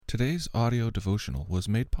Today's audio devotional was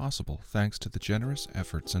made possible thanks to the generous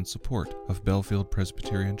efforts and support of Bellefield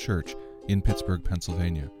Presbyterian Church in Pittsburgh,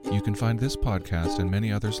 Pennsylvania. You can find this podcast and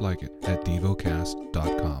many others like it at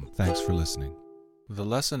Devocast.com. Thanks for listening. The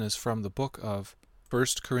lesson is from the book of 1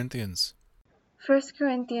 Corinthians. 1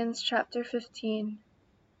 Corinthians chapter 15.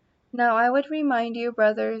 Now I would remind you,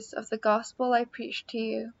 brothers, of the gospel I preached to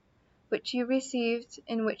you, which you received,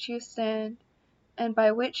 in which you stand, and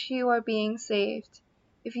by which you are being saved,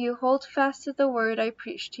 if you hold fast to the word I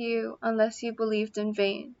preached to you, unless you believed in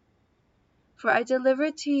vain. For I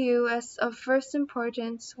delivered to you as of first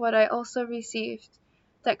importance what I also received,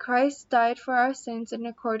 that Christ died for our sins in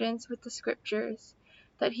accordance with the Scriptures,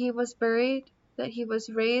 that he was buried, that he was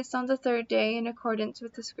raised on the third day in accordance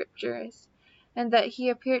with the Scriptures, and that he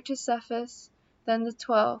appeared to Cephas, then the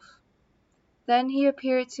 12. Then he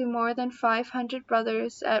appeared to more than 500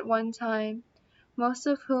 brothers at one time, most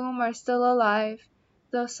of whom are still alive,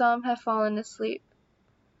 though some have fallen asleep.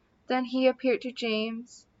 Then he appeared to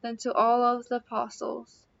James, then to all of the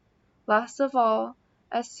apostles. Last of all,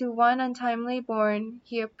 as to one untimely born,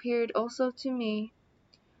 he appeared also to me.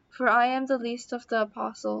 For I am the least of the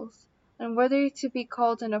apostles, unworthy to be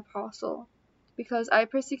called an apostle, because I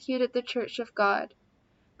persecuted the church of God.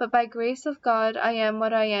 But by grace of God I am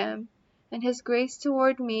what I am, and his grace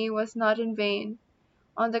toward me was not in vain.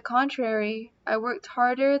 On the contrary, I worked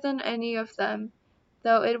harder than any of them,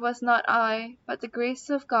 though it was not I, but the grace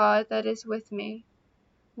of God that is with me.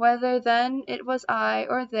 Whether then it was I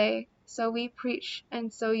or they, so we preach,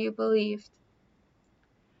 and so you believed.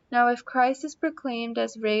 Now if Christ is proclaimed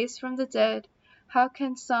as raised from the dead, how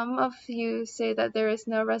can some of you say that there is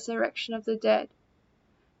no resurrection of the dead?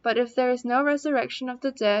 But if there is no resurrection of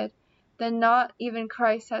the dead, then not even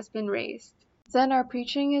Christ has been raised. Then our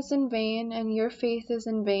preaching is in vain, and your faith is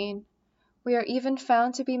in vain. We are even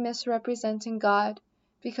found to be misrepresenting God,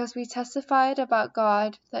 because we testified about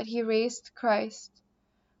God that he raised Christ,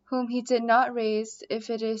 whom he did not raise,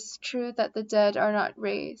 if it is true that the dead are not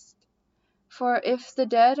raised. For if the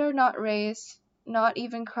dead are not raised, not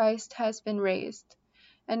even Christ has been raised.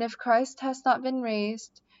 And if Christ has not been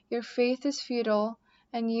raised, your faith is futile,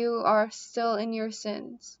 and you are still in your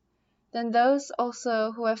sins. Then those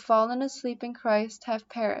also who have fallen asleep in Christ have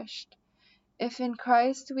perished. If in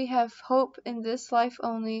Christ we have hope in this life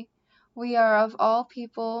only, we are of all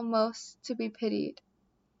people most to be pitied.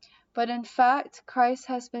 But in fact, Christ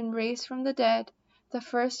has been raised from the dead, the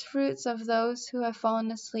firstfruits of those who have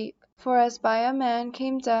fallen asleep. For as by a man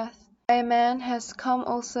came death, by a man has come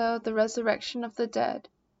also the resurrection of the dead.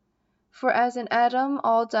 For as in Adam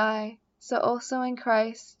all die, so also in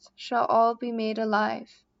Christ shall all be made alive.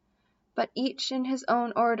 But each in his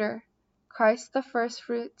own order, Christ the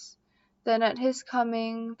firstfruits, then at his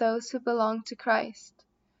coming those who belong to Christ.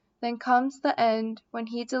 Then comes the end, when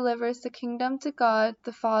he delivers the kingdom to God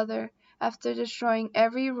the Father, after destroying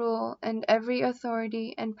every rule and every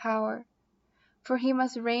authority and power. For he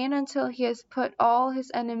must reign until he has put all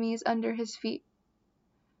his enemies under his feet.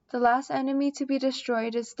 The last enemy to be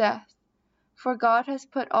destroyed is death, for God has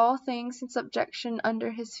put all things in subjection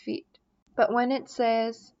under his feet. But when it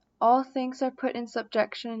says, all things are put in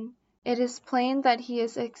subjection, it is plain that he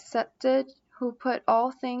is accepted who put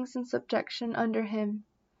all things in subjection under him.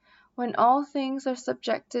 When all things are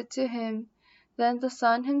subjected to him, then the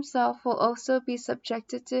Son himself will also be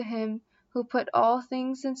subjected to him who put all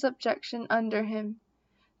things in subjection under him,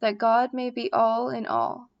 that God may be all in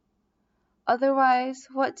all. Otherwise,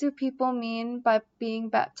 what do people mean by being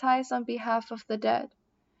baptized on behalf of the dead?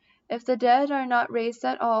 If the dead are not raised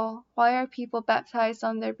at all, why are people baptized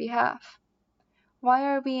on their behalf? Why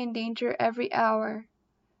are we in danger every hour?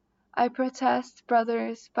 I protest,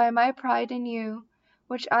 brothers, by my pride in you,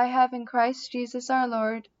 which I have in Christ Jesus our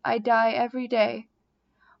Lord, I die every day.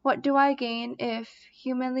 What do I gain if,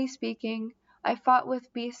 humanly speaking, I fought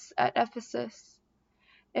with beasts at Ephesus?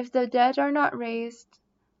 If the dead are not raised,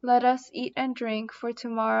 let us eat and drink, for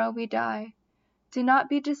tomorrow we die. Do not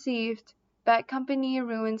be deceived, bad company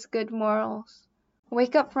ruins good morals.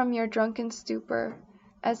 Wake up from your drunken stupor,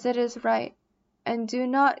 as it is right, and do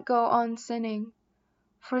not go on sinning.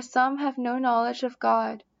 For some have no knowledge of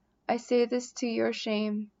God. I say this to your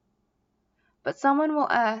shame. But someone will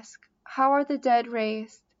ask, how are the dead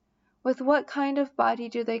raised? With what kind of body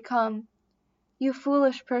do they come? You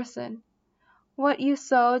foolish person! What you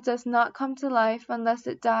sow does not come to life unless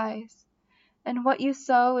it dies. And what you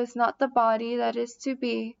sow is not the body that is to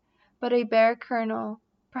be, but a bare kernel,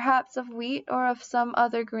 perhaps of wheat or of some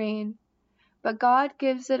other grain. But God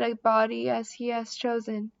gives it a body as he has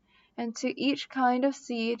chosen, and to each kind of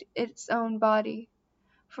seed its own body.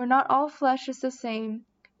 For not all flesh is the same,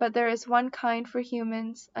 But there is one kind for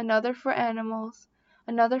humans, another for animals,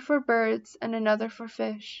 another for birds, and another for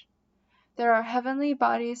fish. There are heavenly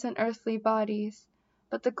bodies and earthly bodies,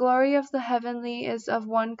 but the glory of the heavenly is of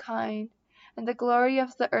one kind, and the glory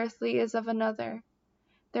of the earthly is of another.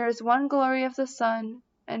 There is one glory of the sun,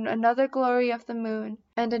 and another glory of the moon,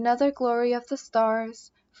 and another glory of the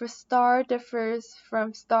stars, for star differs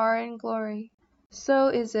from star in glory. So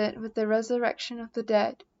is it with the resurrection of the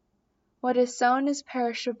dead. What is sown is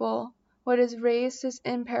perishable, what is raised is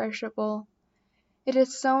imperishable. It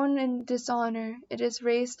is sown in dishonor, it is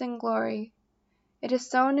raised in glory. It is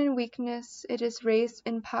sown in weakness, it is raised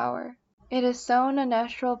in power. It is sown a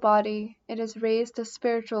natural body, it is raised a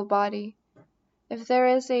spiritual body. If there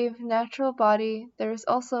is a natural body, there is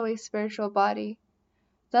also a spiritual body.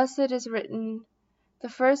 Thus it is written, the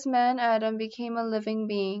first man Adam became a living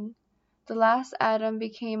being, the last Adam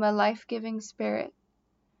became a life-giving spirit.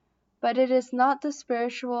 But it is not the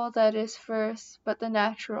spiritual that is first, but the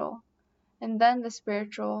natural, and then the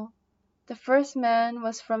spiritual. The first man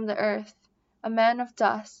was from the earth, a man of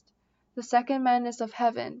dust. The second man is of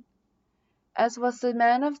heaven. As was the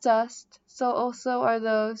man of dust, so also are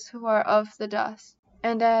those who are of the dust.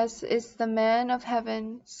 And as is the man of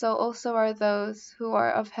heaven, so also are those who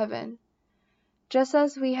are of heaven. Just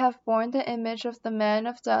as we have borne the image of the man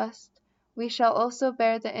of dust, we shall also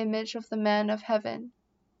bear the image of the man of heaven.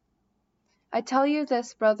 I tell you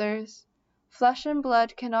this, brothers, flesh and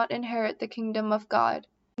blood cannot inherit the kingdom of God,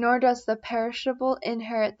 nor does the perishable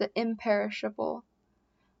inherit the imperishable.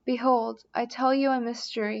 Behold, I tell you a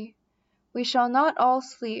mystery. We shall not all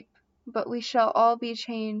sleep, but we shall all be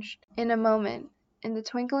changed in a moment, in the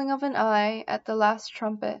twinkling of an eye, at the last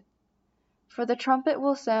trumpet. For the trumpet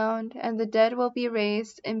will sound, and the dead will be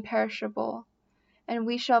raised imperishable, and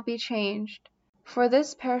we shall be changed. For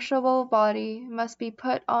this perishable body must be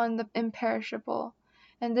put on the imperishable,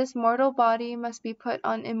 and this mortal body must be put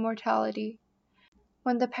on immortality.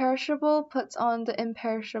 When the perishable puts on the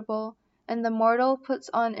imperishable, and the mortal puts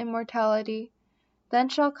on immortality, then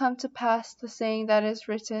shall come to pass the saying that is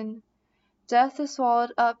written, Death is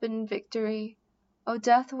swallowed up in victory. O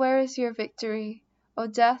death, where is your victory? O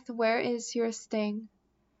death, where is your sting?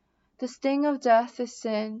 The sting of death is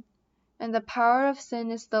sin, and the power of sin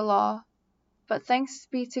is the law. But thanks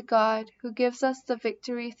be to God, who gives us the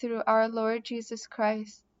victory through our Lord Jesus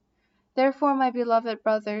Christ. Therefore, my beloved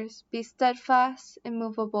brothers, be steadfast,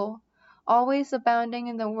 immovable, always abounding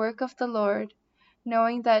in the work of the Lord,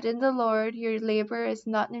 knowing that in the Lord your labor is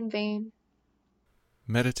not in vain.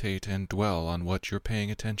 Meditate and dwell on what you're paying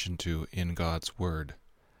attention to in God's Word.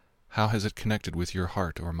 How has it connected with your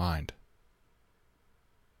heart or mind?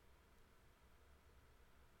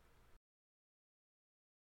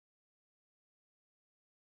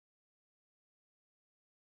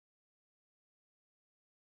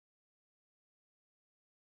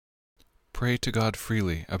 Pray to God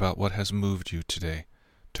freely about what has moved you today.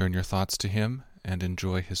 Turn your thoughts to Him and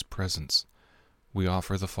enjoy His presence. We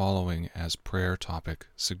offer the following as prayer topic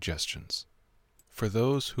suggestions. For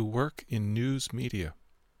those who work in news media,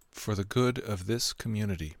 for the good of this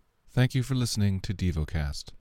community. Thank you for listening to Devocast.